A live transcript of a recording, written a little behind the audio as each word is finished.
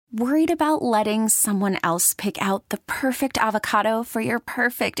Worried about letting someone else pick out the perfect avocado for your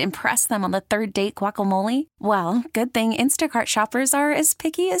perfect impress them on the third date guacamole? Well, good thing Instacart shoppers are as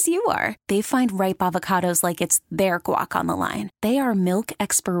picky as you are. They find ripe avocados like it's their guac on the line. They are milk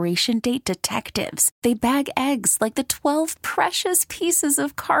expiration date detectives. They bag eggs like the 12 precious pieces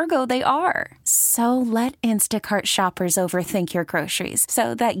of cargo they are. So let Instacart shoppers overthink your groceries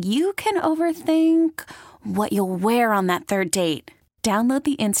so that you can overthink what you'll wear on that third date. Download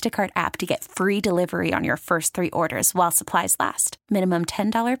the Instacart app to get free delivery on your first 3 orders while supplies last. Minimum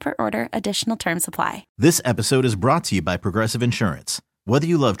 $10 per order. Additional terms apply. This episode is brought to you by Progressive Insurance. Whether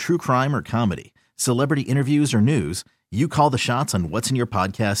you love true crime or comedy, celebrity interviews or news, you call the shots on what's in your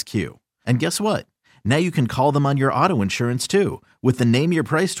podcast queue. And guess what? Now you can call them on your auto insurance too with the Name Your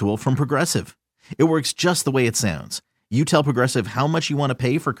Price tool from Progressive. It works just the way it sounds. You tell Progressive how much you want to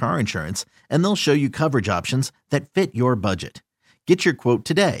pay for car insurance, and they'll show you coverage options that fit your budget. Get your quote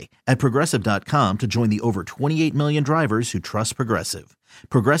today at Progressive.com to join the over 28 million drivers who trust Progressive.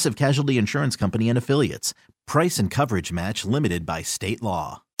 Progressive Casualty Insurance Company and Affiliates. Price and coverage match limited by state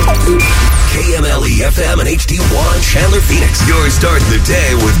law. KMLE-FM and HD1 Chandler, Phoenix. Your start the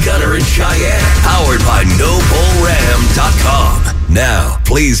day with Gunner and Cheyenne. Powered by NobleRam.com. Now,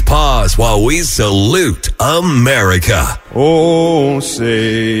 please pause while we salute America. Oh,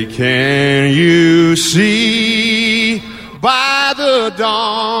 say, can you see by the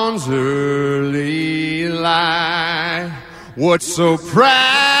dawn's early light what so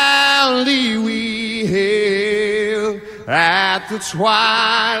proudly we hailed at the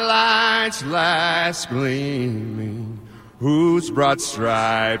twilight's last gleaming, whose broad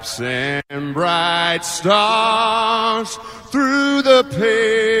stripes and bright stars through the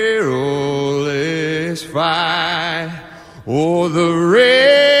perilous fight o'er the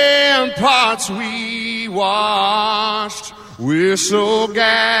ramparts we watched, we're so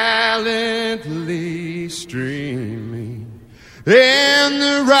gallantly streaming, and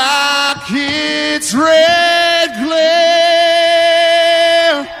the rocket's red glare,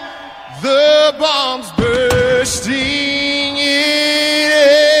 the bombs bursting in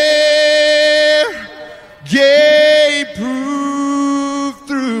air, gave proof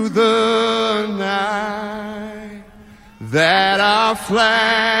through the night that our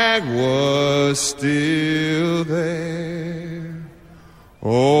flag was still there.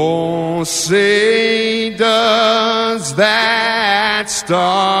 Oh, say does that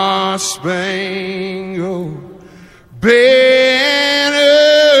star-spangled banner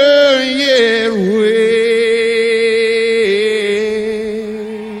yet wave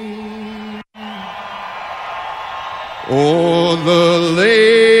o'er the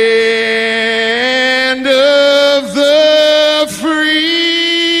land of the free?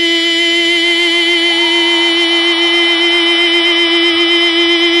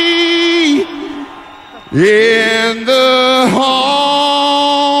 In the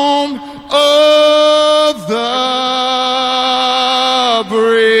home of the brave.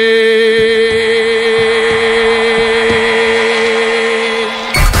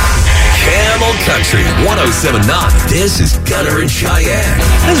 Camel Country 107.9. This is Gunner and Cheyenne.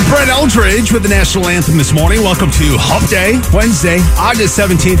 This is Brett Eldridge with the national anthem this morning. Welcome to Hump Day, Wednesday, August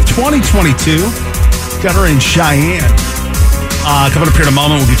 17th, 2022. Gunner and Cheyenne. Coming up here in a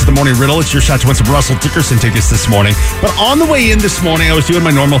moment, we'll get to the morning riddle. It's your shot to win some Russell Dickerson tickets this morning. But on the way in this morning, I was doing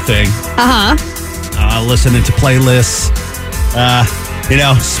my normal thing. Listening to playlists,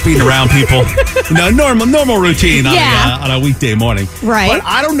 speeding around people. Normal routine on a weekday morning. Right. But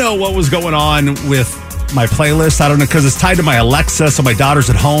I don't know what was going on with my playlist. I don't know, because it's tied to my Alexa, so my daughters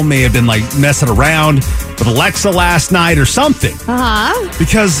at home may have been messing around with Alexa last night or something.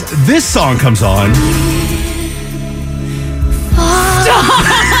 Because this song comes on.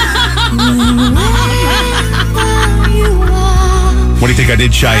 What do you think I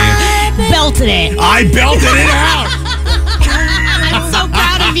did, Cheyenne? Belted it. I belted it out. I'm so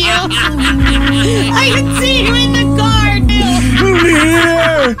proud of you. I can see you in the car, too.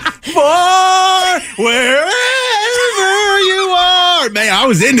 Near, far, wherever you are. Man, I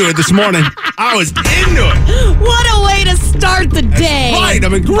was into it this morning. I was into it. What a way to start the day. That's right.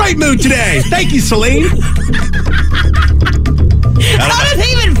 I'm in great mood today. Thank you, Celine. How did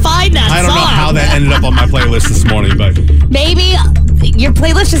they even find that song? I don't know how that ended up on my playlist this morning, but maybe your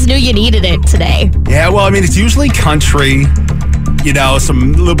playlist just knew you needed it today. Yeah, well, I mean, it's usually country,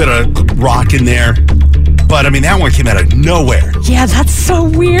 some little bit of rock in there. But, I mean, that one came out of nowhere. Yeah, that's so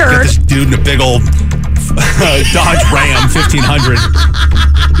weird. Got this dude in a big old Dodge Ram 1500.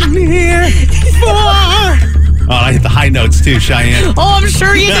 Near, far. Oh, I hit the high notes too, Cheyenne. Oh, I'm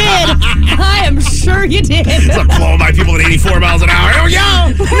sure you did. I am sure you did. I'm blowing my people at 84 miles an hour. Here we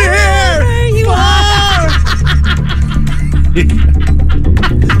go.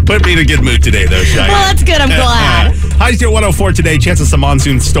 Put me in a good mood today, though, Cheyenne. Well, that's good. I'm glad. Highs near 104 today. Chance of some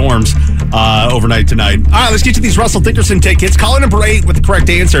monsoon storms overnight tonight. All right, let's get you these Russell Dickerson tickets. Call in number 8 with the correct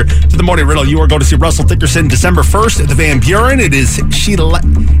answer to the morning riddle. You are going to see Russell Dickerson December 1st at the Van Buren.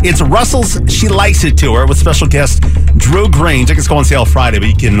 It's Russell's She Likes It tour with special guest Drew Green. Tickets go on sale Friday, but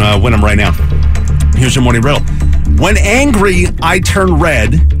you can win them right now. Here's your morning riddle. When angry, I turn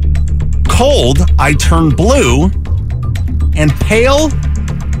red. Cold, I turn blue. And pale,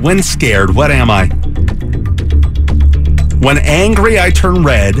 when scared. What am I? When angry, I turn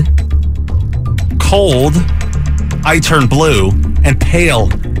red. Cold, I turn blue. And pale,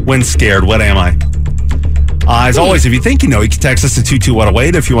 when scared. What am I? As always, if you think you know, you can text us to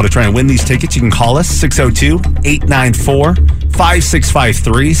 22108. If you want to try and win these tickets, you can call us 602-894-5653,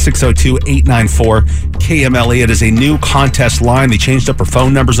 602-894-KMLE. It is a new contest line. They changed up our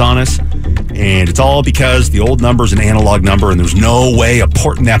phone numbers on us, and it's all because the old number is an analog number, and there's no way of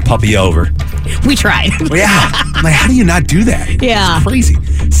porting that puppy over. We tried. Well, yeah. I'm like, how do you not do that? Yeah. It's crazy.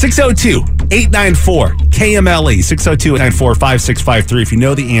 602-894-KMLE, 602-894-5653. If you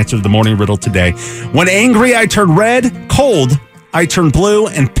know the answer to the morning riddle today. When angry, I turn red. Cold, I turn blue.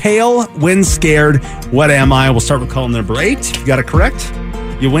 And pale, when scared. What am I? We'll start with caller number 8. If you got it correct,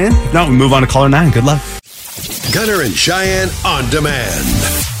 you win. If not, we move on to caller 9. Good luck. Gunner and Cheyenne on demand.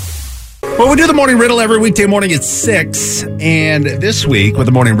 Well, we do the morning riddle every weekday morning at 6. And this week with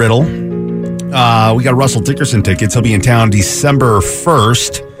the morning riddle, we got Russell Dickerson tickets. He'll be in town December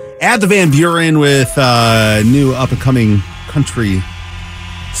 1st at the Van Buren with new up-and-coming country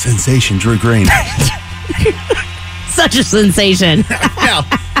sensation, Drew Green. Such a sensation. Yeah,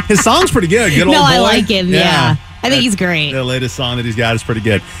 his song's pretty good. Good old boy. I like him, yeah. I think he's great. The latest song that he's got is pretty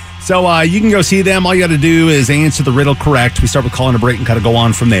good. So you can go see them. All you got to do is answer the riddle correct. We start with calling a break and kind of go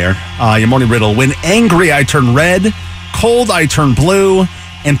on from there. Your morning riddle. When angry, I turn red. Cold, I turn blue.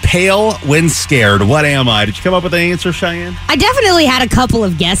 And pale, when scared. What am I? Did you come up with the answer, Cheyenne? I definitely had a couple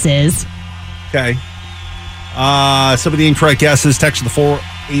of guesses. Okay. Some of the incorrect guesses. Text to the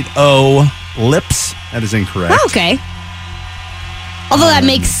 480 lips. That is incorrect. Oh, okay. Although that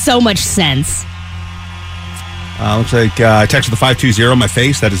makes so much sense. Looks like text to the 520 my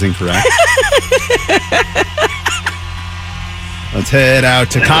face. That is incorrect. Let's head out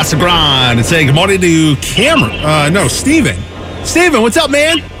to Casa Grande and say good morning to Cameron. No, Steven. Steven, what's up,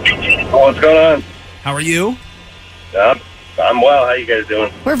 man? What's going on? How are you? I'm well. How you guys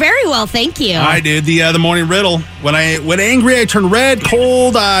doing? We're very well, thank you. All right, dude. The morning riddle. When angry, I turn red.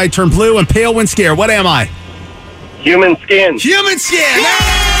 Cold, I turn blue. And pale, when scared. What am I? Human skin. Human skin.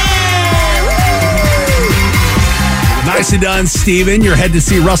 Nicely done, Steven. You're headed to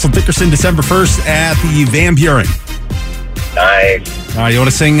see Russell Dickerson December 1st at the Van Buren. Nice. All right, you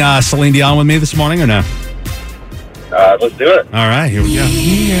want to sing Celine Dion with me this morning or no? Let's do it. All right, here we go.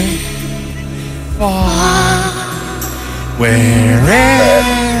 Wherever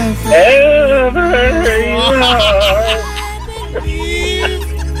you are.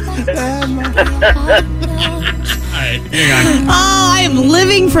 All right, hang on. Oh, I am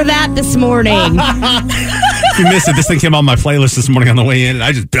living for that this morning. If you missed it, this thing came on my playlist this morning on the way in, and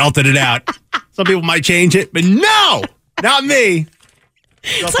I just belted it out. Some people might change it, but no, not me.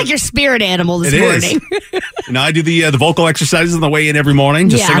 It's like your spirit animal this morning. You know, I do the vocal exercises on the way in every morning.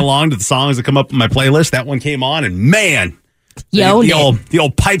 Just sing along to the songs that come up on my playlist. That one came on, and man, the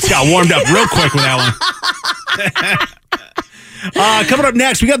old pipes got warmed up real quick with that one. Coming up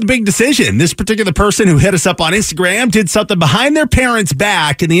next, we got the big decision. This particular person who hit us up on Instagram did something behind their parents'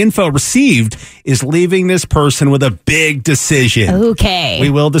 back, and the info received is leaving this person with a big decision. Okay.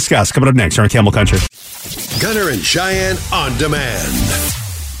 We will discuss. Coming up next here on Camel Country. Gunner and Cheyenne on demand.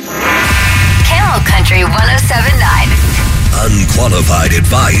 Camel Country 107.9. Unqualified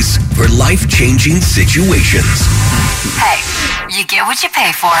advice for life-changing situations. Hey, you get what you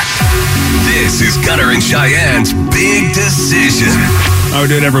pay for. This is Gunner and Cheyenne's Big Decision. We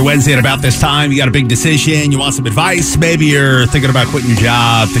do it every Wednesday at about this time. You got a big decision. You want some advice. Maybe you're thinking about quitting your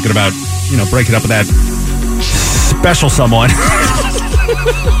job, thinking about, breaking up with that special someone.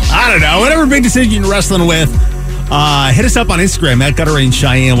 I don't know. Whatever big decision you're wrestling with, hit us up on Instagram at Gunner and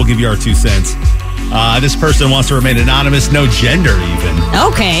Cheyenne. We'll give you our 2 cents. This person wants to remain anonymous, no gender even.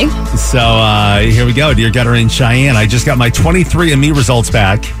 Okay. So here we go, dear Gunner and Cheyenne. I just got my 23andMe results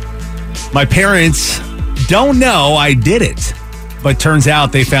back. My parents don't know I did it, but turns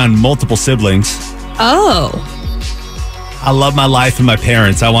out they found multiple siblings. Oh. I love my life and my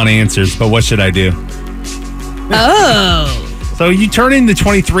parents. I want answers, but what should I do? Oh. So you turn into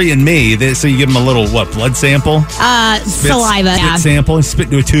 23andMe. So you give them a little, blood sample? Saliva. Spit sample. And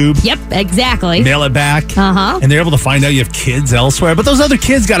spit into a tube. Yep, exactly. Mail it back. Uh-huh. And they're able to find out you have kids elsewhere. But those other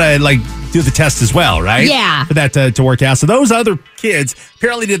kids got to, do the test as well, right? Yeah. For that to work out. So those other kids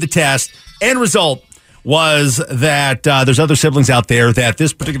apparently did the test. End result was that there's other siblings out there that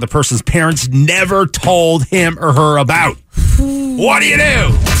this particular person's parents never told him or her about. What do you do?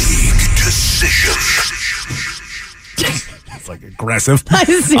 Big decision. It's aggressive.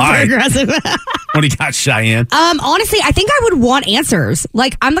 Super aggressive. What do you got, Cheyenne? Honestly, I think I would want answers.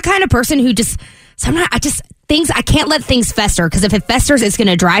 I'm the kind of person who sometimes I can't let things fester, because if it festers, it's going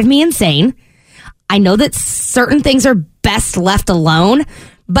to drive me insane. I know that certain things are best left alone,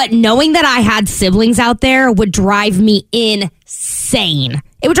 but knowing that I had siblings out there would drive me insane.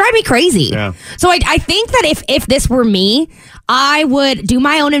 It would drive me crazy. Yeah. So I think that if this were me, I would do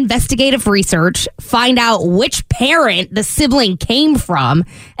my own investigative research, find out which parent the sibling came from,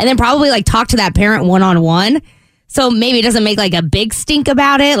 and then probably talk to that parent one-on-one. So maybe it doesn't make a big stink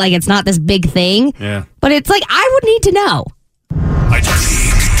about it. It's not this big thing. Yeah. But it's I would need to know. Big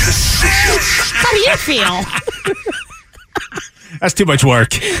decision. How do you feel? That's too much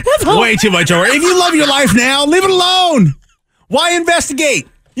work. Way too much work. If you love your life now, leave it alone. Why investigate?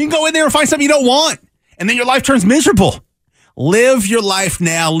 You can go in there and find something you don't want, and then your life turns miserable. Live your life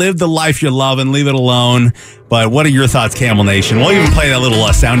now. Live the life you love and leave it alone. But what are your thoughts, Camel Nation? We'll even play that little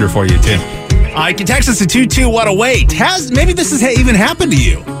sounder for you, too. You can text us to 22108. Maybe this has even happened to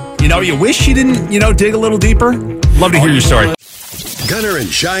you. You wish you didn't, dig a little deeper. Love to hear your story. Gunner and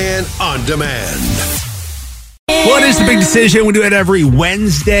Cheyenne on demand. What is the big decision? We do it every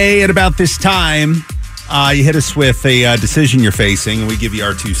Wednesday at about this time. You hit us with a decision you're facing, and we give you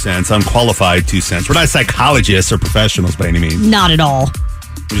our 2 cents, unqualified 2 cents. We're not psychologists or professionals by any means. Not at all.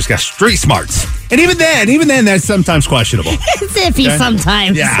 We just got street smarts. And even then, that's sometimes questionable. It's iffy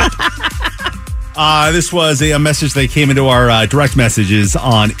sometimes. Yeah. This was a message that came into our direct messages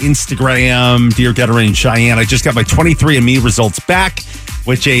on Instagram. Dear Gunner and Cheyenne, I just got my 23andMe results back,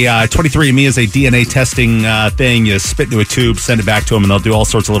 which a 23andMe is a DNA testing thing. You spit into a tube, send it back to them, and they'll do all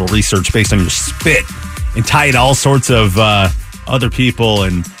sorts of little research based on your spit and tie it to all sorts of other people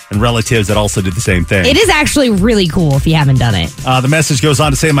and relatives that also did the same thing. It is actually really cool if you haven't done it. The message goes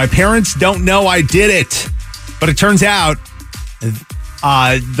on to say, my parents don't know I did it, but it turns out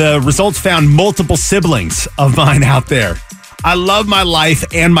the results found multiple siblings of mine out there. I love my life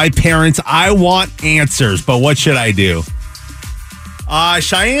and my parents. I want answers, but what should I do?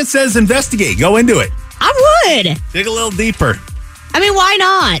 Cheyenne says investigate. Go into it. I would. Dig a little deeper. I mean, why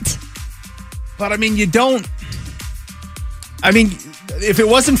not? But you don't. If it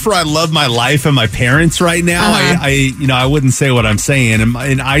wasn't for I love my life and my parents right now, I wouldn't say what I'm saying. And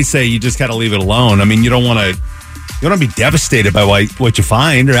I say you just got to leave it alone. You don't want to be devastated by what you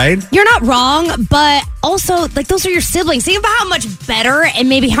find, right? You're not wrong, but also those are your siblings. Think about how much better and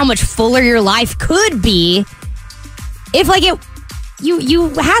maybe how much fuller your life could be if you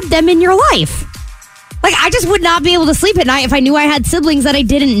had them in your life. I just would not be able to sleep at night if I knew I had siblings that I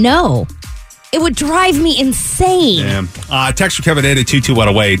didn't know. It would drive me insane. Yeah. Text for Kevin 8 at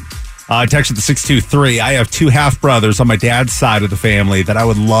 22108. Text at the 623. I have 2 half brothers on my dad's side of the family that I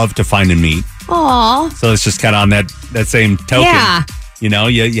would love to find and meet. Aw. So it's just kind of on that same token. Yeah.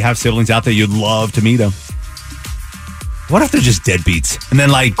 You have siblings out there you'd love to meet them. What if they're just deadbeats? And then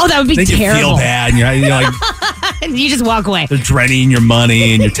that would be then terrible. You feel bad. And you're and you just walk away. They're draining your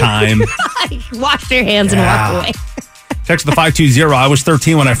money and your time. Wash your hands and walk away. Text the 520. I was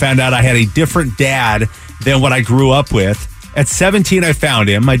 13 when I found out I had a different dad than what I grew up with. At 17, I found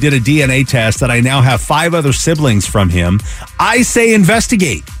him. I did a DNA test that I now have 5 other siblings from him. I say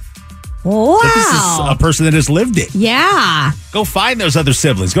investigate. Wow. But this is a person that has lived it. Yeah. Go find those other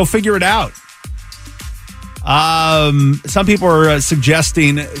siblings. Go figure it out. Some people are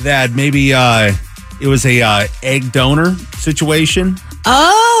suggesting that maybe it was a egg donor situation.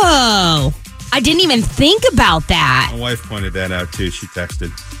 Oh, I didn't even think about that. My wife pointed that out too. She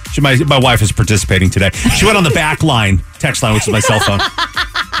texted. My wife is participating today. She went on the back line, text line, which is my cell phone.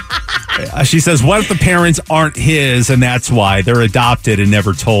 She says, what if the parents aren't his and that's why they're adopted and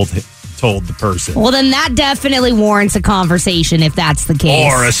never told the person? Well, then that definitely warrants a conversation if that's the case.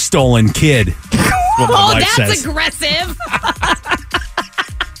 Or a stolen kid. That's aggressive.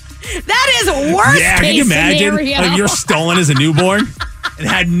 That is worst case can you imagine scenario. if you're stolen as a newborn and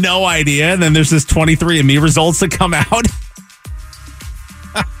had no idea, and then there's this 23andMe results that come out?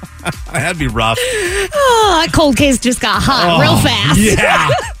 That'd be rough. Oh, that cold case just got hot real fast. Yeah.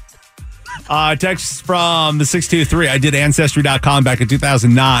 Text from the 623. I did Ancestry.com back in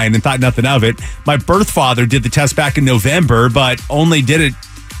 2009 and thought nothing of it. My birth father did the test back in November, but only did it.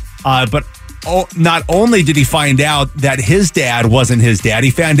 Not only did he find out that his dad wasn't his dad, he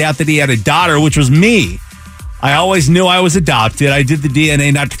found out that he had a daughter, which was me. I always knew I was adopted. I did the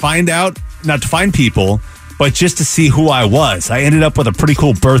DNA not to find people, but just to see who I was. I ended up with a pretty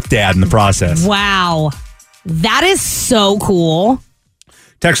cool birth dad in the process. Wow. That is so cool.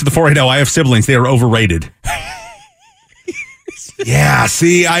 Text to the 480. I have siblings. They are overrated. Yeah,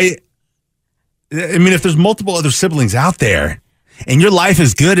 see, I mean, if there's multiple other siblings out there and your life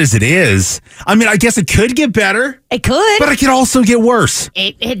is good as it is, I mean, I guess it could get better. It could. But it could also get worse.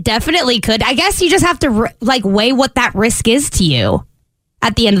 It definitely could. I guess you just have to weigh what that risk is to you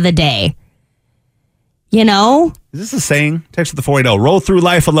at the end of the day. You know? Is this a saying? Text to the 480. Roll through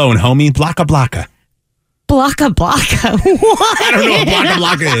life alone, homie. Blocka blocka. Blocka blocka. What? I don't know what blocka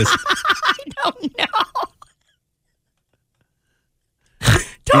blocka is. I don't know.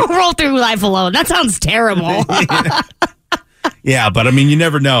 Don't roll through life alone. That sounds terrible. Yeah, but I mean, you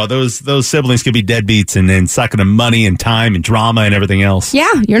never know. Those siblings could be deadbeats and sucking them money and time and drama and everything else.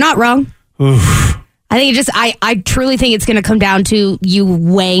 Yeah, you're not wrong. Oof. I think I truly think it's going to come down to you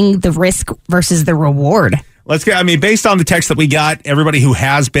weighing the risk versus the reward. Let's go. I mean, based on the text that we got, everybody who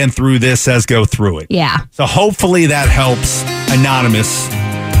has been through this says go through it. Yeah. So hopefully that helps Anonymous,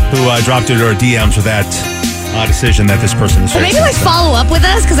 who dropped into our DMs with that decision that this person is facing. Maybe follow up with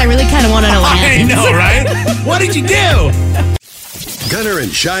us because I really kind of want to know what happens. I know, right? What did you do? Gunner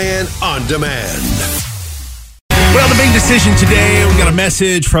and Cheyenne on demand. Well, the big decision today, we got a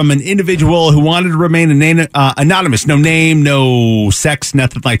message from an individual who wanted to remain anonymous. No name, no sex,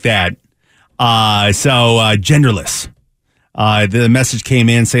 nothing like that. Genderless. The message came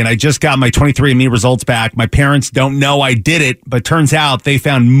in saying, I just got my 23andMe results back. My parents don't know I did it, but turns out they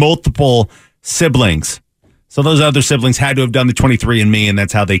found multiple siblings. So those other siblings had to have done the 23andMe, and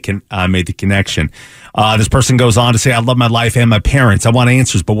that's how they made the connection. This person goes on to say, I love my life and my parents. I want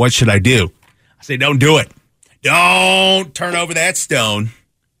answers, but what should I do? I say, don't do it. Don't turn over that stone.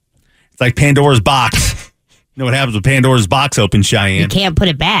 It's like Pandora's box. You know what happens when Pandora's box opens, Cheyenne? You can't put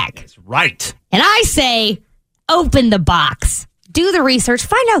it back. That's right. And I say, open the box. Do the research.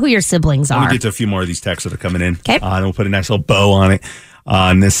 Find out who your siblings are. We'll get to a few more of these texts that are coming in. Okay. And we'll put a nice little bow on it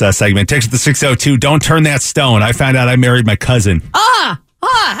on this segment. Text at the 602. Don't turn that stone. I found out I married my cousin.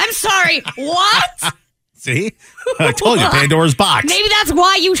 I'm sorry. What? See? I told you, Pandora's box. Maybe that's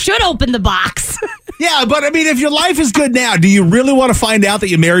why you should open the box. Yeah, but I mean, if your life is good now, do you really want to find out that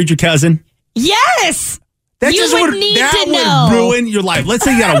you married your cousin? Yes. That you would need to know. Would ruin your life. Let's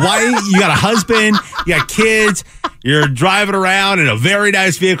say you got a wife, you got a husband, you got kids, you're driving around in a very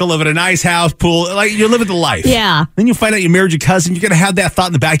nice vehicle, living in a nice house, pool, like you're living the life. Yeah. Then you find out you married your cousin, you're going to have that thought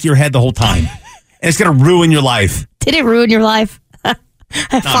in the back of your head the whole time. And it's going to ruin your life. Did it ruin your life?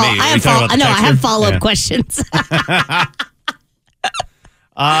 I have follow-up questions.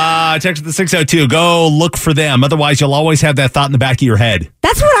 Text at the 602. Go look for them. Otherwise, you'll always have that thought in the back of your head.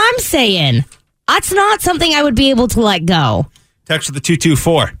 That's what I'm saying. That's not something I would be able to let go. Text at the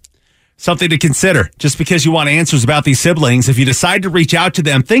 224. Something to consider. Just because you want answers about these siblings, if you decide to reach out to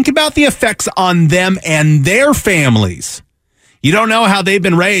them, think about the effects on them and their families. You don't know how they've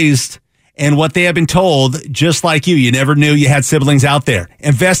been raised and what they have been told, just like you. You never knew you had siblings out there.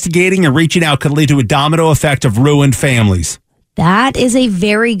 Investigating and reaching out could lead to a domino effect of ruined families. That is a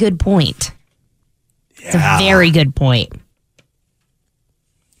very good point. Yeah. It's a very good point.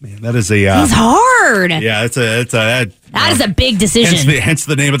 Man, that is a... it's hard. Yeah, that is a big decision. Hence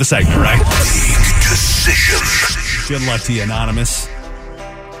the name of the segment, right? Big decision. Good luck to you, Anonymous.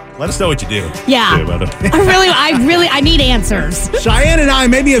 Let us know what you do. Yeah. I need answers. Cheyenne and I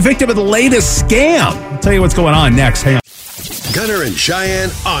may be a victim of the latest scam. I'll tell you what's going on next. Hang on. Gunner and Cheyenne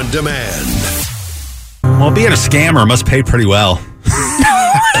on demand. Well, being a scammer must pay pretty well.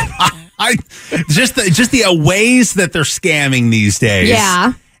 Just the ways that they're scamming these days.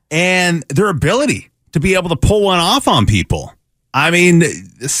 Yeah. And their ability to be able to pull one off on people. I mean,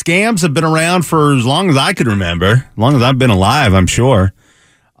 scams have been around for as long as I could remember, as long as I've been alive, I'm sure.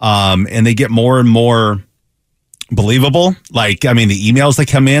 And they get more and more believable. Like, I mean, the emails that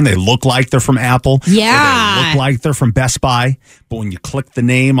come in, they look like they're from Apple. Yeah. They look like they're from Best Buy. But when you click the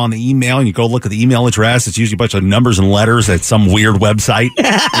name on the email and you go look at the email address, it's usually a bunch of numbers and letters at some weird website,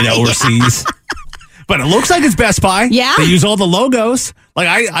 overseas. But it looks like it's Best Buy. Yeah. They use all the logos. Like,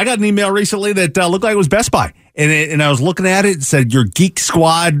 I got an email recently that looked like it was Best Buy. And I was looking at it. It said your Geek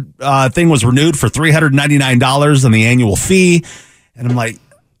Squad thing was renewed for $399 on the annual fee. And I'm like,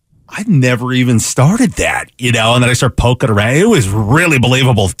 I've never even started that, and then I start poking around. It was really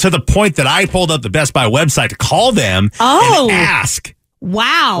believable to the point that I pulled up the Best Buy website to call them and ask.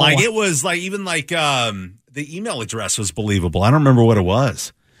 Wow. Like it was like even like the email address was believable. I don't remember what it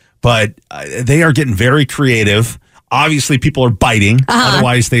was, but they are getting very creative. Obviously, people are biting.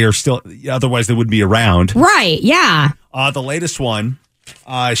 Otherwise, they wouldn't be around. Right. Yeah. The latest one,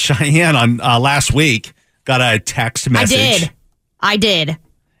 Cheyenne on last week got a text message. I did.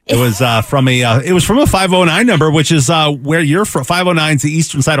 It was from a 509 number, which is where you're from. 509 is the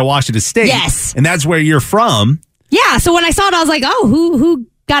eastern side of Washington State. Yes. And that's where you're from. Yeah. So when I saw it, I was like, oh, who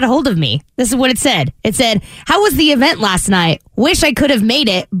got a hold of me? This is what it said. It said, how was the event last night? Wish I could have made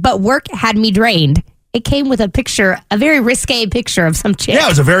it, but work had me drained. It came with a picture, a very risque picture of some chick. Yeah, it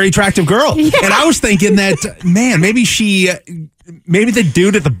was a very attractive girl. Yeah. And I was thinking that, man, maybe the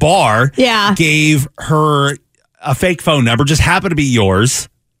dude at the bar gave her a fake phone number, just happened to be yours.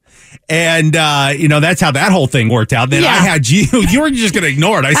 And, that's how that whole thing worked out. Then I had you. You were just going to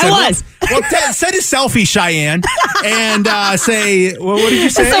ignore it. I said, send a selfie, Cheyenne, and say, what did you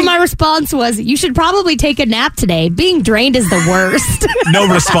say? So my response was, you should probably take a nap today. Being drained is the worst. No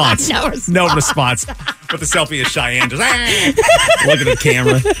response. No response. But the selfie of Cheyenne just look at the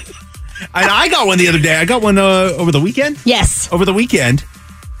camera. And I got one the other day. I got one over the weekend. Yes. Over the weekend.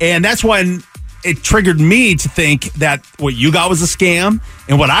 And that's when it triggered me to think that what you got was a scam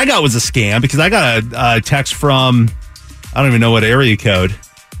and what I got was a scam, because I got a text from, I don't even know what area code,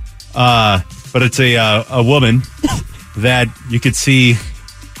 but it's a woman that you could see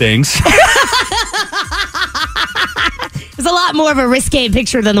things. It's a lot more of a risque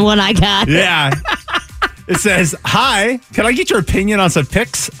picture than the one I got. Yeah. It says, hi, can I get your opinion on some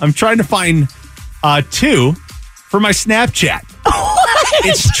pics? I'm trying to find two for my Snapchat. What?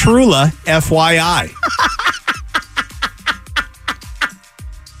 It's Trula, FYI.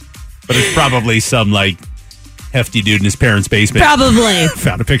 But it's probably some hefty dude in his parents' basement. Probably.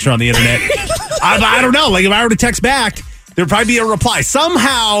 Found a picture on the internet. I don't know. Like if I were to text back, there'd probably be a reply.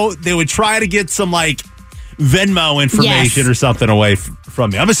 Somehow they would try to get some Venmo information or something away from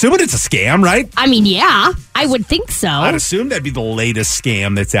me. I'm assuming it's a scam, right? I mean, yeah, I would think so. I'd assume that'd be the latest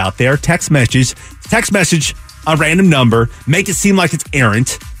scam that's out there. Text message, a random number, make it seem like it's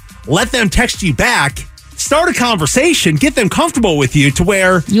errant. Let them text you back. Start a conversation. Get them comfortable with you to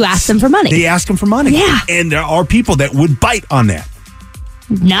where you ask them for money. They ask them for money. Yeah. And there are people that would bite on that.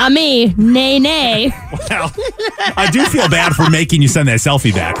 Not me. Nay. Well, I do feel bad for making you send that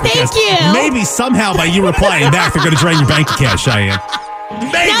selfie back. Thank you. Maybe somehow by you replying back, they're going to drain your bank account, Cheyenne.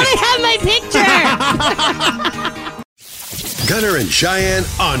 Maybe. Now they have my picture. Gunner and Cheyenne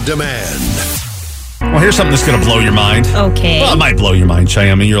on demand. Well, here's something that's going to blow your mind. Okay. Well, it might blow your mind,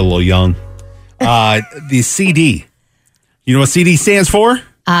 Cheyenne. I mean, you're a little young. The CD. You know what CD stands for?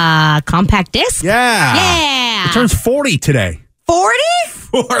 Compact disc? Yeah. Yeah. It turns 40 today. 40?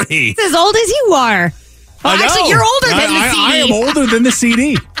 40. It's as old as you are. Well, actually, you're older than the CD. I am older than the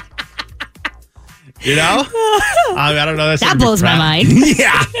CD. You know? I don't know. That blows my mind.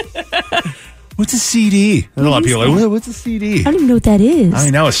 Yeah. What's a CD? There's a lot of people like, what's a CD? I don't even know what that is. I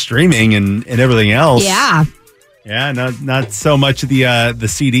mean, now it's streaming and everything else. Yeah. Yeah, not so much of the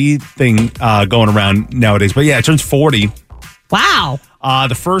CD thing going around nowadays. But yeah, it turns 40. Wow.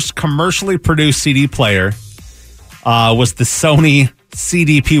 The first commercially produced CD player was the Sony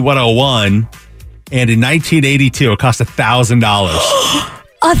CDP-101. And in 1982, it cost $1,000.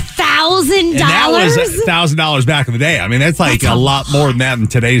 $1,000? And that was $1,000 back in the day. I mean, that's a lot more than that in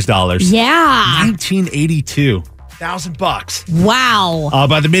today's dollars. Yeah. 1982. $1,000. Wow.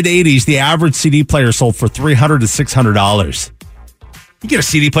 By the mid 80s, the average CD player sold for $300 to $600. You get a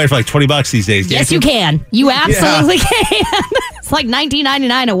CD player for $20 these days. Yes, you can. You absolutely can. It's like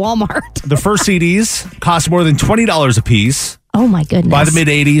 $19.99 at Walmart. The first CDs cost more than $20 a piece. Oh my goodness. By the mid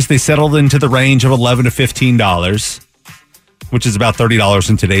 80s, they settled into the range of $11 to $15, which is about $30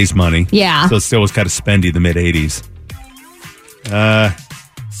 in today's money. Yeah. So it still was kind of spendy in the mid 80s.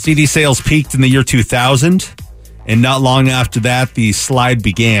 CD sales peaked in the year 2000. And not long after that, the slide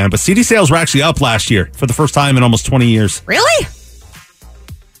began. But CD sales were actually up last year for the first time in almost 20 years. Really?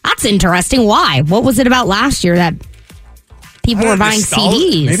 That's interesting. Why? What was it about last year that people were buying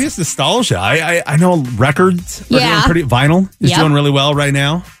CDs? Maybe it's nostalgia. I know records are doing pretty. Vinyl is doing really well right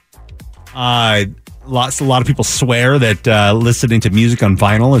now. A lot of people swear that listening to music on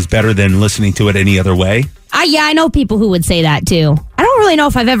vinyl is better than listening to it any other way. Yeah, I know people who would say that too. I don't really know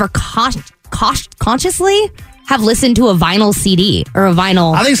if I've ever consciously have listened to a vinyl CD or a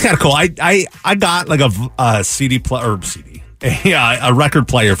vinyl. I think it's kind of cool. I got a CD player or CD. A record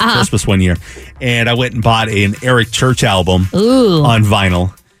player for Christmas one year, and I went and bought an Eric Church album on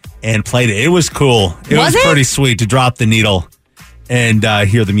vinyl, and played it. It was cool. It was pretty sweet to drop the needle and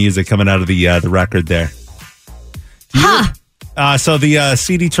hear the music coming out of the record there. So the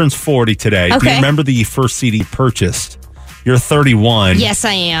CD turns 40 today. Okay. Do you remember the first CD purchased? You're 31. Yes,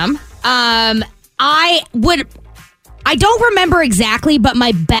 I am. I don't remember exactly, but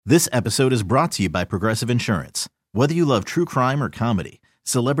my bet. This episode is brought to you by Progressive Insurance. Whether you love true crime or comedy,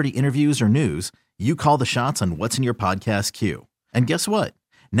 celebrity interviews or news, you call the shots on what's in your podcast queue. And guess what?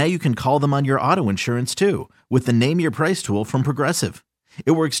 Now you can call them on your auto insurance too with the Name Your Price tool from Progressive.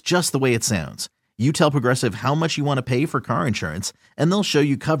 It works just the way it sounds. You tell Progressive how much you want to pay for car insurance, and they'll show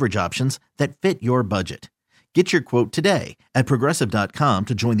you coverage options that fit your budget. Get your quote today at Progressive.com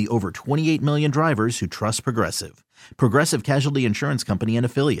to join the over 28 million drivers who trust Progressive. Progressive Casualty Insurance Company and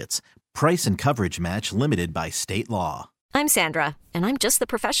Affiliates. Price and coverage match limited by state law. I'm Sandra, and I'm just the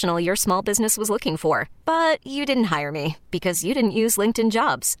professional your small business was looking for. But you didn't hire me because you didn't use LinkedIn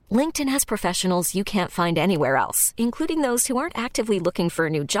Jobs. LinkedIn has professionals you can't find anywhere else, including those who aren't actively looking for a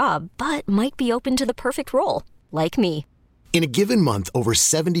new job, but might be open to the perfect role, like me. In a given month, over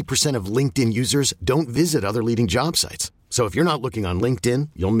 70% of LinkedIn users don't visit other leading job sites. So if you're not looking on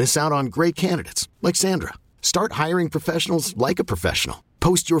LinkedIn, you'll miss out on great candidates like Sandra. Start hiring professionals like a professional.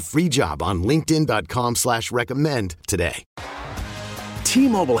 Post your free job on linkedin.com/recommend today.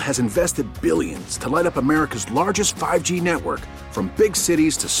 T-Mobile has invested billions to light up America's largest 5G network, from big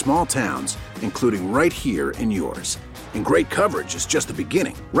cities to small towns, including right here in yours. And great coverage is just the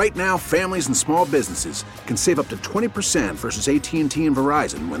beginning. Right now, families and small businesses can save up to 20% versus AT&T and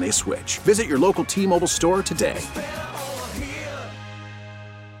Verizon when they switch. Visit your local T-Mobile store today.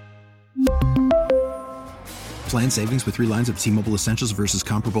 Plan savings with 3 lines of T-Mobile Essentials versus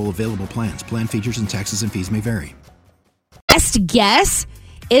comparable available plans. Plan features and taxes and fees may vary. Best guess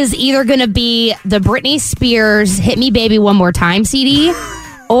is either going to be the Britney Spears "Hit Me Baby One More Time" CD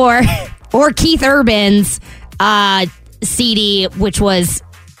or Keith Urban's CD, which was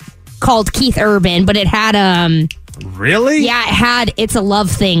called Keith Urban, but it had Really? Yeah, it had "It's a Love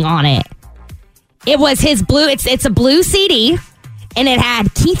Thing" on it. It was his blue. It's a blue CD, and it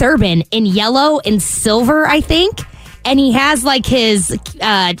had Keith Urban in yellow and silver, I think, and he has like his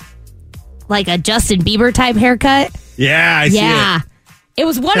like a Justin Bieber type haircut. Yeah, I see it. It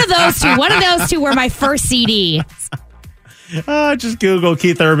was one of those two. One of those two were my first CD. Just Google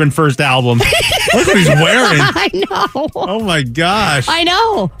Keith Urban first album. Look what he's wearing. I know. Oh my gosh. I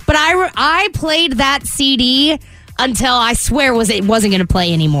know. But I played that CD until I swear it wasn't going to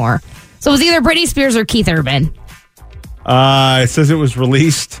play anymore. So it was either Britney Spears or Keith Urban. It says it was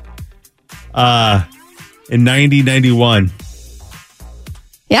released in 1991.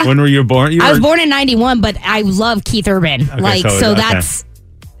 Yeah. When were you born? I was born in 91, but I love Keith Urban. Okay, that's.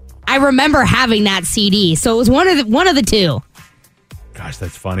 I remember having that CD, so it was one of the two. Gosh,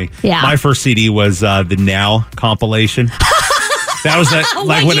 that's funny. Yeah. My first CD was the Now compilation. That was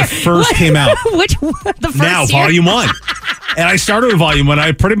when it first came out. Which the first Now, year? Volume 1. And I started with Volume 1.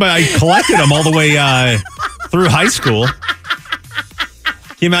 I collected them all the way through high school.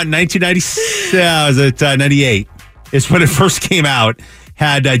 Came out in 1998. It's when it first came out.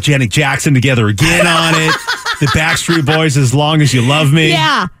 Had Janet Jackson Together Again on it. The Backstreet Boys, As Long As You Love Me.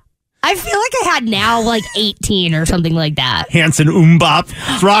 Yeah. I feel like I had Now like 18 or something like that. Hanson Bop.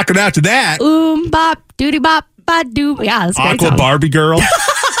 It's rocking after that. Bop, doody bop, ba doo. Yeah, that's a great Aqua song. Barbie Girl.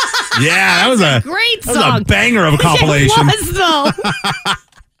 Yeah, that was a great song. That was a banger of a compilation. It was, though.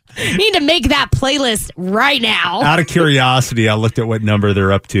 Need to make that playlist right now. Out of curiosity, I looked at what number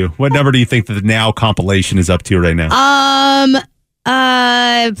they're up to. What number do you think that the Now compilation is up to right now?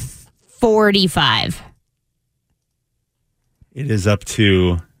 45. It is up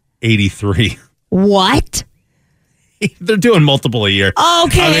to 83. What? They're doing multiple a year. Okay.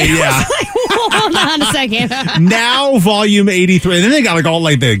 I mean, yeah. Hold on a second. Now volume 83. And then they got like all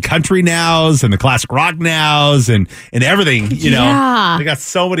like the country nows and the classic rock nows and everything, you know. Yeah. They got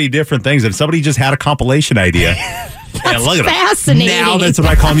so many different things. And somebody just had a compilation idea. That's look at fascinating. Now that's what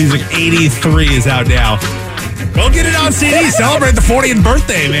I call music. 83 is out now. Go get it on CD. Celebrate the 40th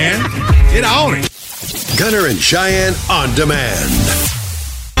birthday, man. Get on it. Gunner and Cheyenne on demand.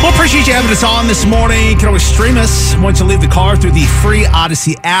 Well, appreciate you having us on this morning. You can always stream us once you leave the car through the free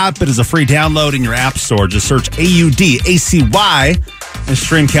Odyssey app. It is a free download in your app store. Just search AUDACY and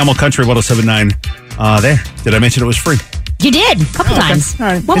stream Camel Country 107.9 there. Did I mention it was free? You did. A couple times. All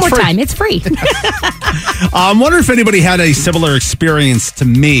right. One It's more free. time. It's free. I'm wondering if anybody had a similar experience to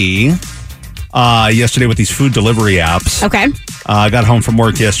me yesterday with these food delivery apps. Okay. I got home from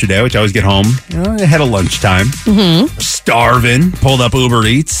work yesterday, which I always get home ahead of lunchtime. Starving. Pulled up Uber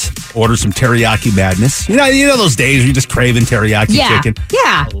Eats. Ordered some teriyaki madness. You know those days where you're just craving teriyaki chicken?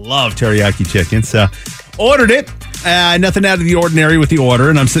 Yeah. I love teriyaki chicken. So ordered it. Nothing out of the ordinary with the order.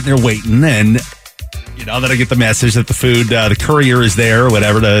 And I'm sitting there waiting. And, then I get the message that the food, the courier is there or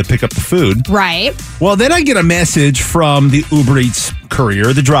whatever to pick up the food. Right. Well, then I get a message from the Uber Eats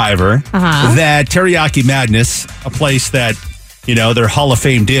courier, the driver, that Teriyaki Madness, a place that, their Hall of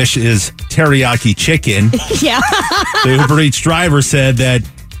Fame dish is teriyaki chicken. Yeah. The Uber Eats driver said that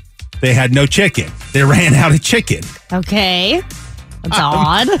they had no chicken. They ran out of chicken. Okay. That's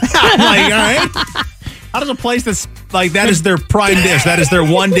odd. I'm like, all right. How does a place that's like that is their prime dish? That is their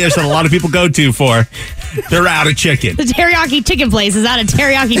one dish that a lot of people go to for. They're out of chicken. The teriyaki chicken place is out of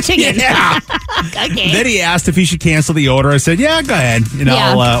teriyaki chicken. Yeah. Okay. Then he asked if he should cancel the order. I said, yeah, go ahead.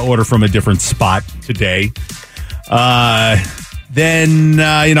 I'll order from a different spot today. Then,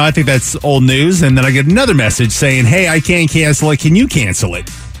 I think that's old news. And then I get another message saying, hey, I can't cancel it. Can you cancel it?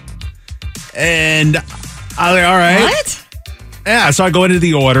 And I'm like, all right. What? Yeah, so I go into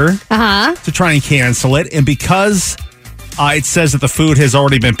the order to try and cancel it. And because it says that the food has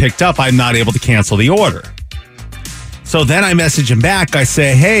already been picked up, I'm not able to cancel the order. So then I message him back. I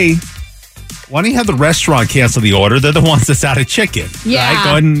say, hey, why don't you have the restaurant cancel the order? They're the ones that's out of chicken. Yeah. Right?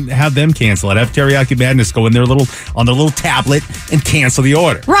 Go ahead and have them cancel it. Have Teriyaki Madness go in their on their little tablet and cancel the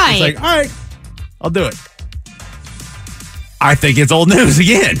order. Right. It's like, all right, I'll do it. I think it's old news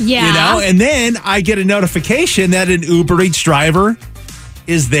again. Yeah. And then I get a notification that an Uber Eats driver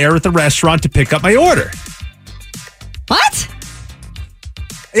is there at the restaurant to pick up my order. What?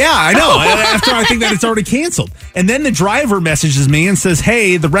 Yeah, I know. After I think that it's already canceled. And then the driver messages me and says,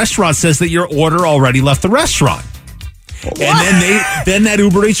 hey, the restaurant says that your order already left the restaurant. What? And then that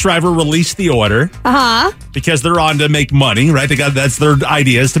Uber Eats driver released the order because they're on to make money, right? That's their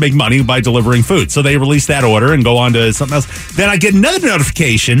idea is to make money by delivering food. So they release that order and go on to something else. Then I get another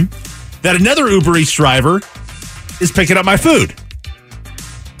notification that another Uber Eats driver is picking up my food.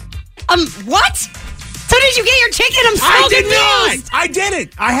 What? So did you get your chicken? I'm so confused. I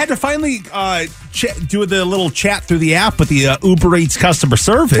didn't. I had to finally do the little chat through the app with the Uber Eats customer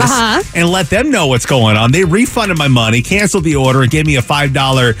service and let them know what's going on. They refunded my money, canceled the order, and gave me a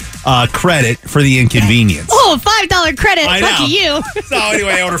 $5 credit for the inconvenience. Oh, $5 credit. Lucky you. So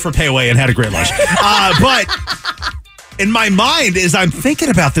anyway, I ordered from Payway and had a great lunch. But in my mind, as I'm thinking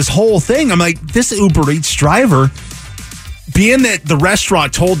about this whole thing, I'm like, this Uber Eats driver, being that the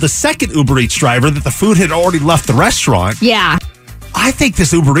restaurant told the second Uber Eats driver that the food had already left the restaurant. Yeah. I think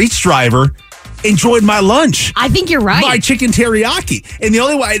this Uber Eats driver enjoyed my lunch. I think you're right. My chicken teriyaki. And the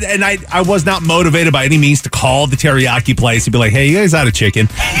only way, and I was not motivated by any means to call the teriyaki place and be like, hey, you guys out of chicken?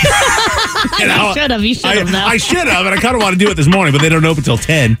 You should have. You should have. I should have, and I kind of want to do it this morning, but they don't open until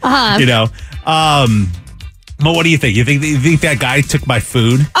 10. But what do you think? You think that guy took my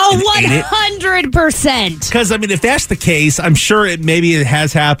food? Oh, 100%. Because, if that's the case, I'm sure maybe it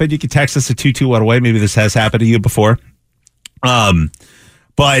has happened. You can text us at 22108. Maybe this has happened to you before.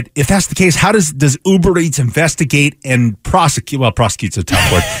 But if that's the case, how does Uber Eats investigate and prosecute? Well, prosecute's a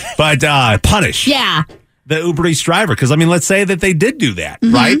tough word, but punish the Uber Eats driver? Because, let's say that they did do that,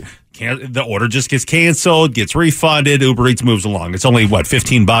 right? The order just gets canceled, gets refunded. Uber Eats moves along. It's only,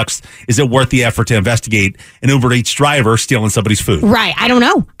 $15? Is it worth the effort to investigate an Uber Eats driver stealing somebody's food? Right. I don't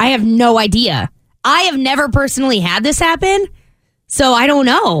know. I have no idea. I have never personally had this happen, so I don't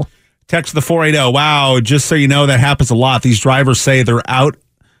know. Text the 480. Wow, just so you know, that happens a lot. These drivers say they're out,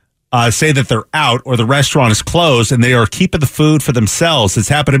 or the restaurant is closed, and they are keeping the food for themselves. It's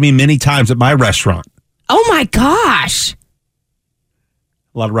happened to me many times at my restaurant. Oh, my gosh.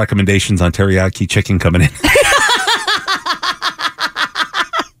 A lot of recommendations on teriyaki chicken coming in.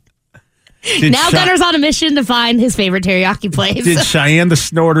 Now Gunner's on a mission to find his favorite teriyaki place. Did Cheyenne the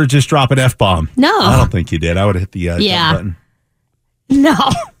Snorter just drop an F-bomb? No. I don't think you did. I would have hit the dump button. No.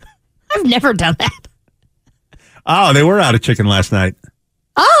 I've never done that. Oh, they were out of chicken last night.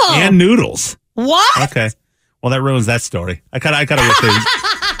 Oh. And noodles. What? Okay. Well, that ruins that story. I kind of wish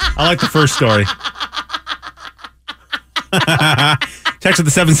I like the first story. Text at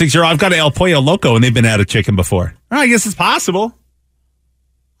the 760. I've got an El Pollo Loco, and they've been out of chicken before. I guess it's possible.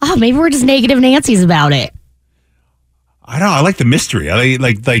 Oh, maybe we're just negative Nancy's about it. I don't know. I like the mystery. I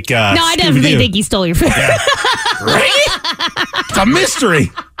like. No, I definitely think he stole your food. Yeah. Right? It's a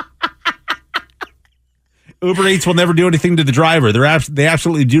mystery. Uber Eats will never do anything to the driver. They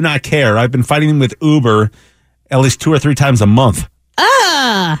absolutely do not care. I've been fighting with Uber at least 2 or 3 times a month.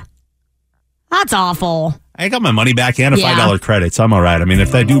 That's awful. I got my money back and a $5 credit, so I'm all right.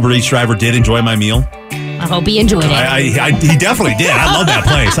 If that Uber Eats driver did enjoy my meal, I hope he enjoyed it. He definitely did. I love that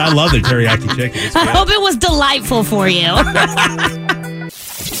place. I love the teriyaki chicken. I hope it was delightful for you.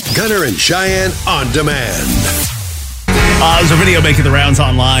 Gunner and Cheyenne on demand. There's a video making the rounds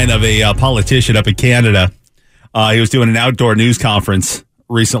online of a politician up in Canada. He was doing an outdoor news conference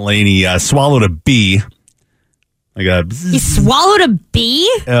recently, and he swallowed a bee. He swallowed a bee?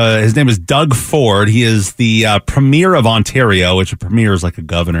 His name is Doug Ford. He is the premier of Ontario, which a premier is like a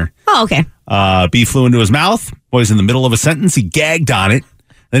governor. Oh, okay. Bee flew into his mouth. Boy, he's in the middle of a sentence. He gagged on it.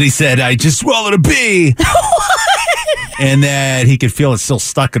 Then he said, I just swallowed a bee. And that he could feel it still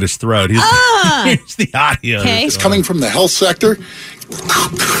stuck in his throat. Here's the audio. Okay. It's coming from the health sector.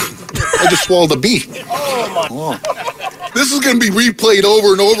 I just swallowed a bee. Oh. This is going to be replayed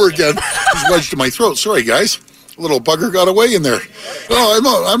over and over again. He's wedged in my throat. Sorry, guys. A little bugger got away in there.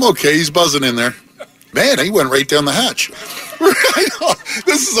 Oh, I'm okay. He's buzzing in there. Man, he went right down the hatch.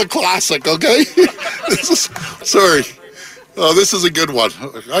 This is a classic, okay? Sorry. Oh, this is a good one.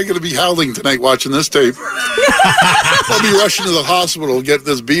 I'm going to be howling tonight watching this tape. I'll be rushing to the hospital to get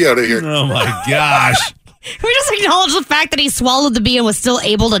this bee out of here. Oh, my gosh. Can we just acknowledge the fact that he swallowed the bee and was still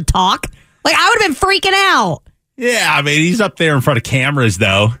able to talk? Like, I would have been freaking out. Yeah, I mean, he's up there in front of cameras,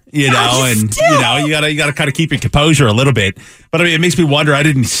 though, and you gotta kind of keep your composure a little bit. But I mean, it makes me wonder. I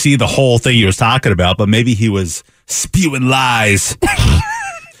didn't see the whole thing he was talking about, but maybe he was spewing lies.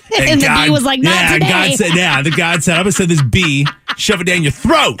 And the bee was like, not today. God said, I'm gonna send this bee, shove it down your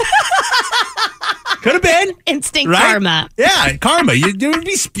throat. Could have been instinct right? karma. Yeah, karma. You would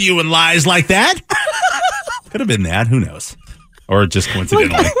be spewing lies like that. Could have been that. Who knows? Or just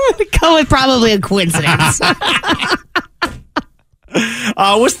coincidentally. Go with probably a coincidence.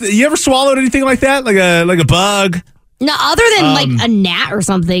 You ever swallowed anything like that? Like a bug? No, other than like a gnat or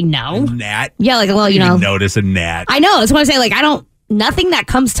something, no. A gnat? Yeah, like, well, you know. Notice a gnat. I know. That's what I'm saying. Like, nothing that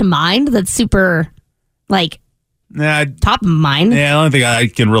comes to mind that's super, like, top of mind. Yeah, the only thing I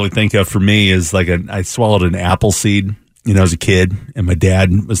can really think of for me is like I swallowed an apple seed, as a kid, and my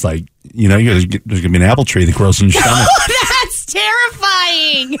dad was like, there's going to be an apple tree that grows in your stomach. That's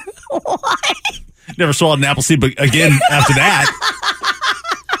terrifying. What? Never swallowed an apple seed, but again, after that.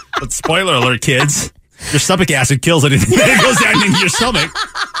 But spoiler alert, kids. Your stomach acid kills anything that goes down into your stomach.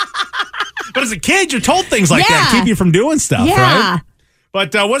 But as a kid, you're told things like that to keep you from doing stuff, right?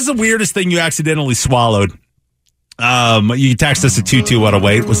 But what is the weirdest thing you accidentally swallowed? You can text us at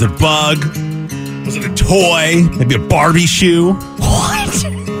 22108. Was it a bug? Was it a toy? Maybe a Barbie shoe? What?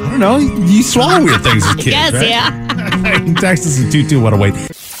 I don't know. You swallow weird things as kids, yes, right? Yeah. You can text us at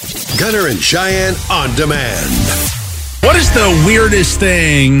 22108. Gunner and Cheyenne on demand. What is the weirdest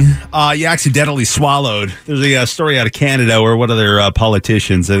thing you accidentally swallowed? There's a story out of Canada where one of their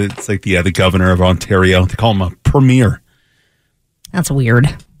politicians, it's like the governor of Ontario, they call him a premier. That's weird.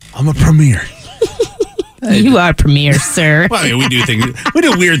 I'm a premier. You are premier, sir. Well, I mean, we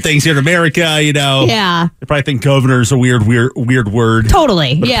do weird things here in America, Yeah. They probably think governor's a weird word.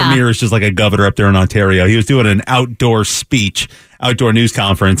 Totally, but yeah. Premier is just like a governor up there in Ontario. He was doing an outdoor news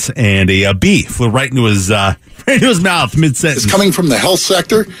conference, and a bee flew right into his mouth mid-sentence. It's coming from the health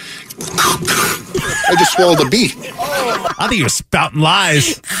sector. I just swallowed a bee. I think he was spouting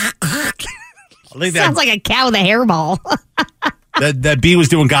lies. Sounds like a cow with a hairball. that bee was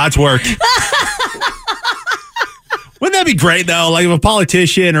doing God's work. Wouldn't that be great, though? Like if a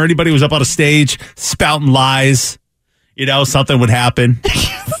politician or anybody was up on a stage spouting lies, something would happen.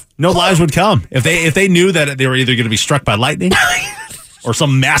 No lies would come. If they knew that they were either going to be struck by lightning or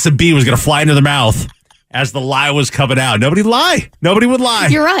some massive bee was going to fly into their mouth as the lie was coming out. Nobody would lie.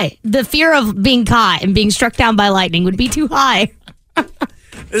 You're right. The fear of being caught and being struck down by lightning would be too high.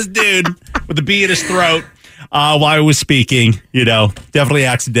 This dude with the bee in his throat. While I was speaking, definitely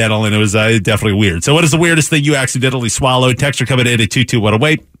accidental, and it was definitely weird. So what is the weirdest thing you accidentally swallowed? Text are coming in at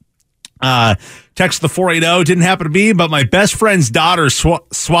 22108. Text the 480. Didn't happen to me, but my best friend's daughter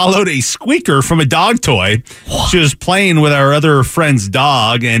swallowed a squeaker from a dog toy. She was playing with our other friend's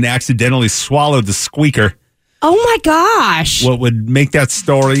dog and accidentally swallowed the squeaker. Oh, my gosh. What would make that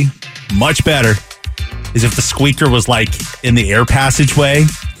story much better is if the squeaker was like in the air passageway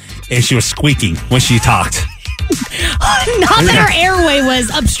and she was squeaking when she talked. Not that her airway was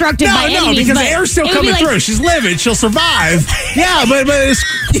obstructed by enemies. No, because the air's still coming through. She's living. She'll survive. Yeah, but it's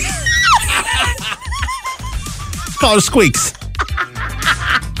call her squeaks.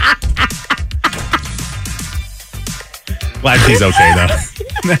 Glad she's okay, though.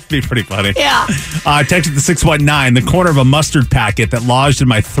 That'd be pretty funny. Yeah. Text the 619. The corner of a mustard packet that lodged in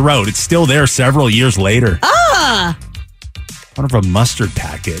my throat. It's still there several years later. Corner of a mustard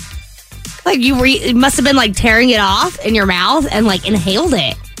packet. Like you must have been like tearing it off in your mouth and like inhaled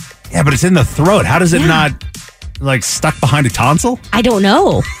it. Yeah, but it's in the throat. How does it not, like, stuck behind a tonsil? I don't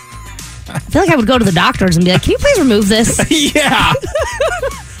know. I feel like I would go to the doctors and be like, can you please remove this? Yeah.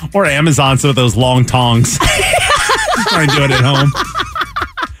 Or Amazon, some of those long tongs. Try and do it at home.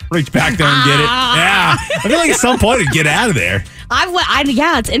 Reach back there and get it. Yeah. I feel like at some point it'd get out of there.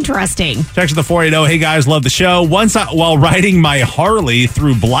 Yeah, it's interesting. Text the 480. Hey, guys, love the show. Once while riding my Harley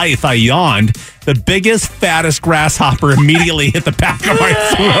through Blythe, I yawned. The biggest, fattest grasshopper immediately hit the back of my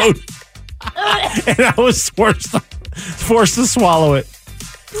throat. And I was forced to swallow it.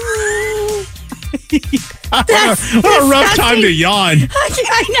 What a rough time to yawn.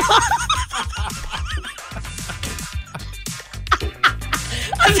 I know.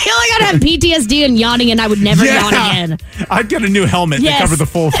 I feel like I'd have PTSD and yawning, and I would never yawn again. I'd get a new helmet to cover the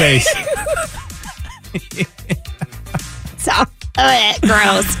full face. So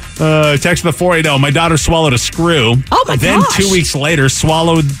gross. Text the 480. My daughter swallowed a screw. Oh my Then gosh. 2 weeks later,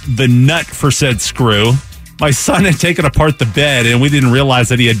 swallowed the nut for said screw. My son had taken apart the bed, and we didn't realize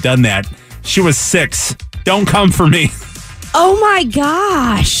that he had done that. She was 6. Don't come for me. Oh my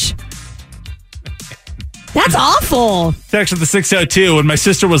gosh. That's awful. Text the 602. When my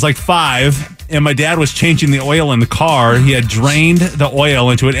sister was like 5 and my dad was changing the oil in the car, he had drained the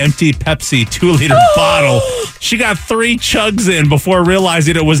oil into an empty Pepsi 2-liter bottle. She got 3 chugs in before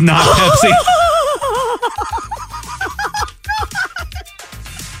realizing it was not Pepsi.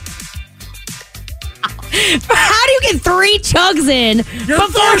 How do you get 3 chugs in before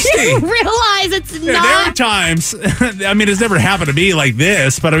thirsty. you realize it's There not? are times, I mean, it's never happened to me like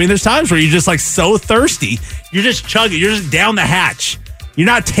this, but I mean, there's times where you're just like so thirsty, you're just chugging, you're just down the hatch. You're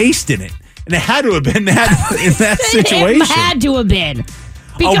not tasting it. And it had to have been that in that situation. It had to have been.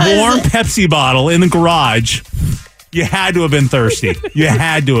 A warm Pepsi bottle in the garage. You had to have been thirsty. You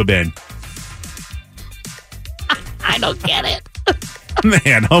had to have been. I don't get it.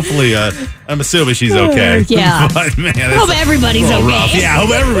 Man, hopefully, I'm assuming she's okay. Yeah. But man, Hope everybody's okay. okay. Yeah, hope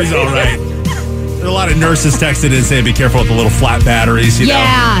everybody's all right. There's a lot of nurses texted in saying be careful with the little flat batteries. You know?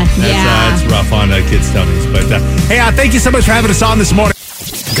 That's rough on kids' tummies. But hey, thank you so much for having us on this morning.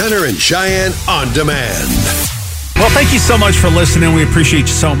 Gunner and Cheyenne on demand. Well, thank you so much for listening. We appreciate you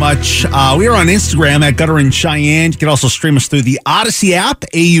so much. We are on Instagram at Gunner and Cheyenne. You can also stream us through the Odyssey app,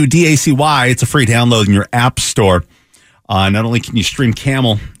 AUDACY. It's a free download in your app store. Not only can you stream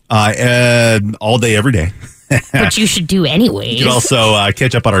Camel all day, every day. Which you should do anyways. You can also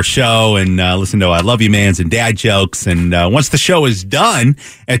catch up on our show and listen to I Love You Mans and Dad Jokes. And once the show is done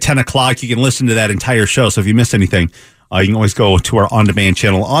at 10 o'clock, you can listen to that entire show. So if you missed anything, you can always go to our on-demand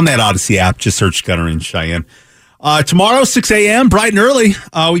channel on that Odyssey app. Just search Gunner and Cheyenne. Tomorrow, 6 a.m., bright and early,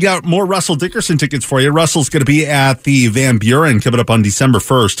 we got more Russell Dickerson tickets for you. Russell's going to be at the Van Buren coming up on December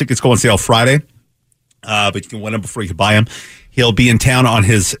 1st. Tickets go on sale Friday. But you can win them before you can buy them. He'll be in town on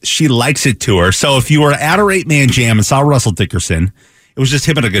his She Likes It tour. So if you were at our 8-man jam and saw Russell Dickerson, it was just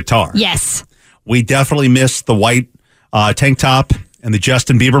him and a guitar. Yes. We definitely missed the white tank top and the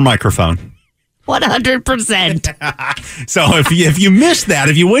Justin Bieber microphone. 100%. So if you missed that,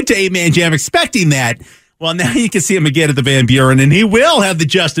 if you went to 8-man jam expecting that, well, now you can see him again at the Van Buren, and he will have the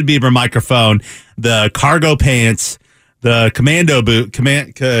Justin Bieber microphone, the cargo pants, the commando boot,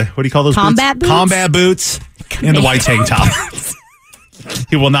 what do you call those Combat boots? boots? Combat boots and the white tank top.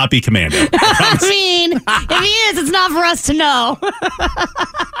 He will not be commando. I mean, if he is, it's not for us to know.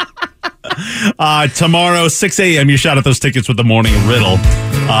 Tomorrow, 6 a.m., you shot at those tickets with the morning riddle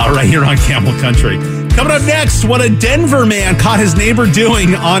right here on Camel Country. Coming up next, what a Denver man caught his neighbor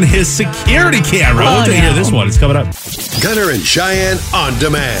doing on his security camera. We'll hear this one. It's coming up. Gunner and Cheyenne on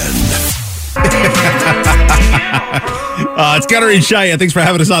demand. It's Gunner and Cheyenne. Thanks for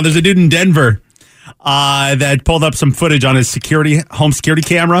having us on. There's a dude in Denver that pulled up some footage on his home security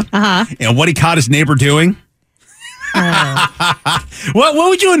camera. And what he caught his neighbor doing. What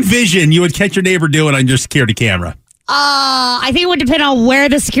would you envision you would catch your neighbor doing on your security camera? I think it would depend on where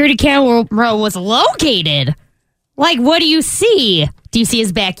the security camera was located. Like, what do you see? Do you see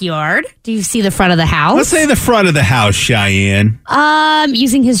his backyard? Do you see the front of the house? Let's say the front of the house, Cheyenne.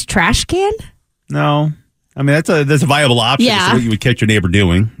 Using his trash can? No. I mean, that's a viable option. Yeah. That's what you would catch your neighbor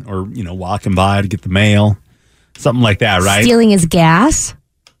doing. Or, walking by to get the mail. Something like that, right? Stealing his gas?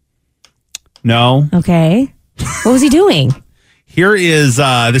 No. Okay. What was he doing? Here is,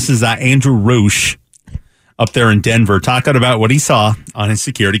 this is Andrew Roosh up there in Denver talking about what he saw on his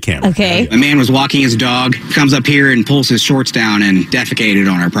security camera. Okay. A man was walking his dog, comes up here and pulls his shorts down and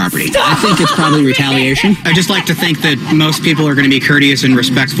defecated on our property. I think it's probably retaliation. I just like to think that most people are going to be courteous and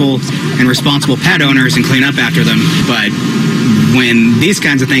respectful and responsible pet owners and clean up after them. But when these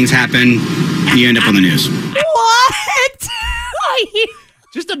kinds of things happen, you end up on the news. What?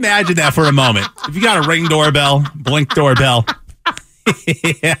 Just imagine that for a moment. If you got a Ring doorbell, Blink doorbell,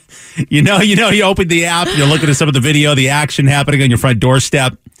 yeah. you open the app, you're looking at some of the video, the action happening on your front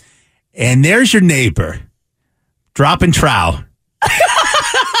doorstep, and there's your neighbor dropping trow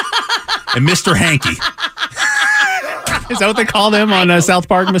and Mr. Hanky. Is that what they call them on South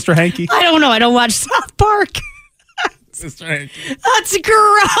Park, Mr. Hanky? I don't know. I don't watch South Park. Mr. Hanky. That's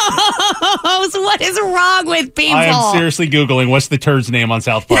gross. What is wrong with people? I am seriously Googling what's the turd's name on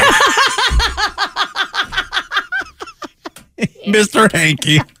South Park. Mr.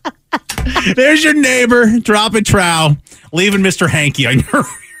 Hanky. There's your neighbor dropping trow, leaving Mr. Hanky on your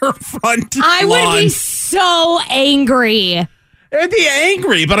front lawn. I would be so angry. I'd be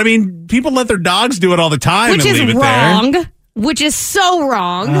angry, but I mean, people let their dogs do it all the time and leave it wrong. there. Which is so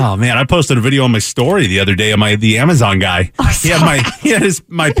wrong. Oh man, I posted a video on my story the other day of the Amazon guy. He had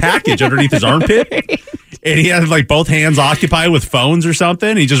my package underneath his armpit, and he had like both hands occupied with phones or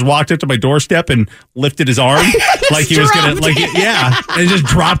something. He just walked up to my doorstep and lifted his arm like he was gonna and just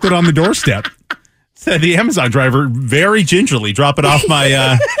dropped it on the doorstep. Said the Amazon driver very gingerly drop it off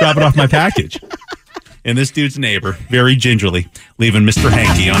my package. And this dude's neighbor very gingerly leaving Mr.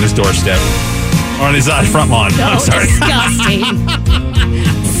 Hanky on his doorstep. On his front lawn. So I'm sorry. Disgusting.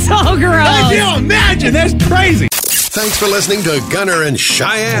 So gross. Can you imagine? That's crazy. Thanks for listening to Gunner and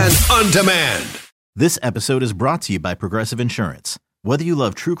Cheyenne on Demand. This episode is brought to you by Progressive Insurance. Whether you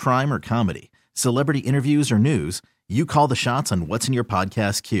love true crime or comedy, celebrity interviews or news, you call the shots on what's in your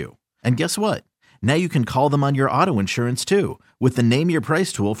podcast queue. And guess what? Now you can call them on your auto insurance too with the Name Your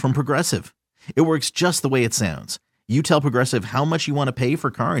Price tool from Progressive. It works just the way it sounds. You tell Progressive how much you want to pay for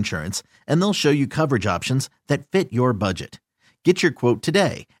car insurance, and they'll show you coverage options that fit your budget. Get your quote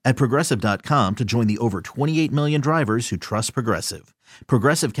today at Progressive.com to join the over 28 million drivers who trust Progressive.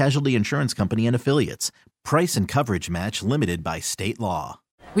 Progressive Casualty Insurance Company and Affiliates. Price and coverage match limited by state law.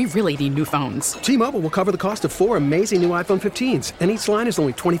 We really need new phones. T-Mobile will cover the cost of 4 amazing new iPhone 15s, and each line is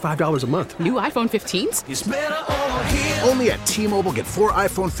only $25 a month. New iPhone 15s? It's better over here. Only at T-Mobile, get 4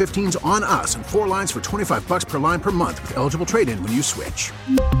 iPhone 15s on us and 4 lines for $25 per line per month with eligible trade-in when you switch.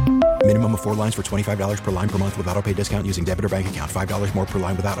 Minimum of 4 lines for $25 per line per month with autopay discount using debit or bank account. $5 more per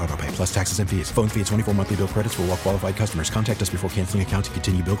line without autopay, plus taxes and fees. Phone fee at 24 monthly bill credits for well-qualified customers. Contact us before canceling account to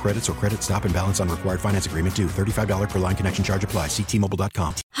continue bill credits or credit stop and balance on required finance agreement due. $35 per line connection charge applies. See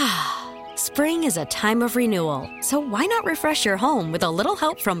T-Mobile.com. Spring is a time of renewal, so why not refresh your home with a little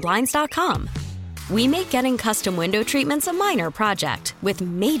help from Blinds.com? We make getting custom window treatments a minor project with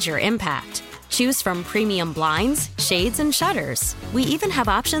major impact. Choose from premium blinds, shades, and shutters. We even have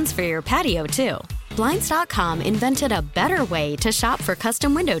options for your patio, too. Blinds.com invented a better way to shop for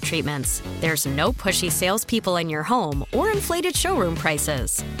custom window treatments. There's no pushy salespeople in your home or inflated showroom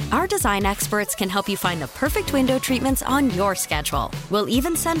prices. Our design experts can help you find the perfect window treatments on your schedule. We'll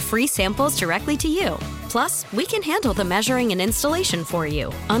even send free samples directly to you. Plus, we can handle the measuring and installation for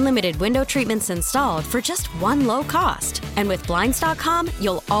you. Unlimited window treatments installed for just one low cost. And with Blinds.com,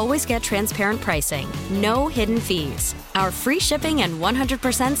 you'll always get transparent pricing. No hidden fees. Our free shipping and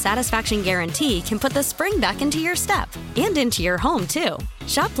 100% satisfaction guarantee can put the spring back into your step and into your home, too.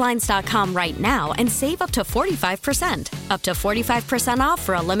 Shop Blinds.com right now and save up to 45%. Up to 45% off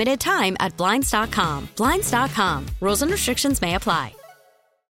for a limited time at Blinds.com. Blinds.com. Rules and restrictions may apply.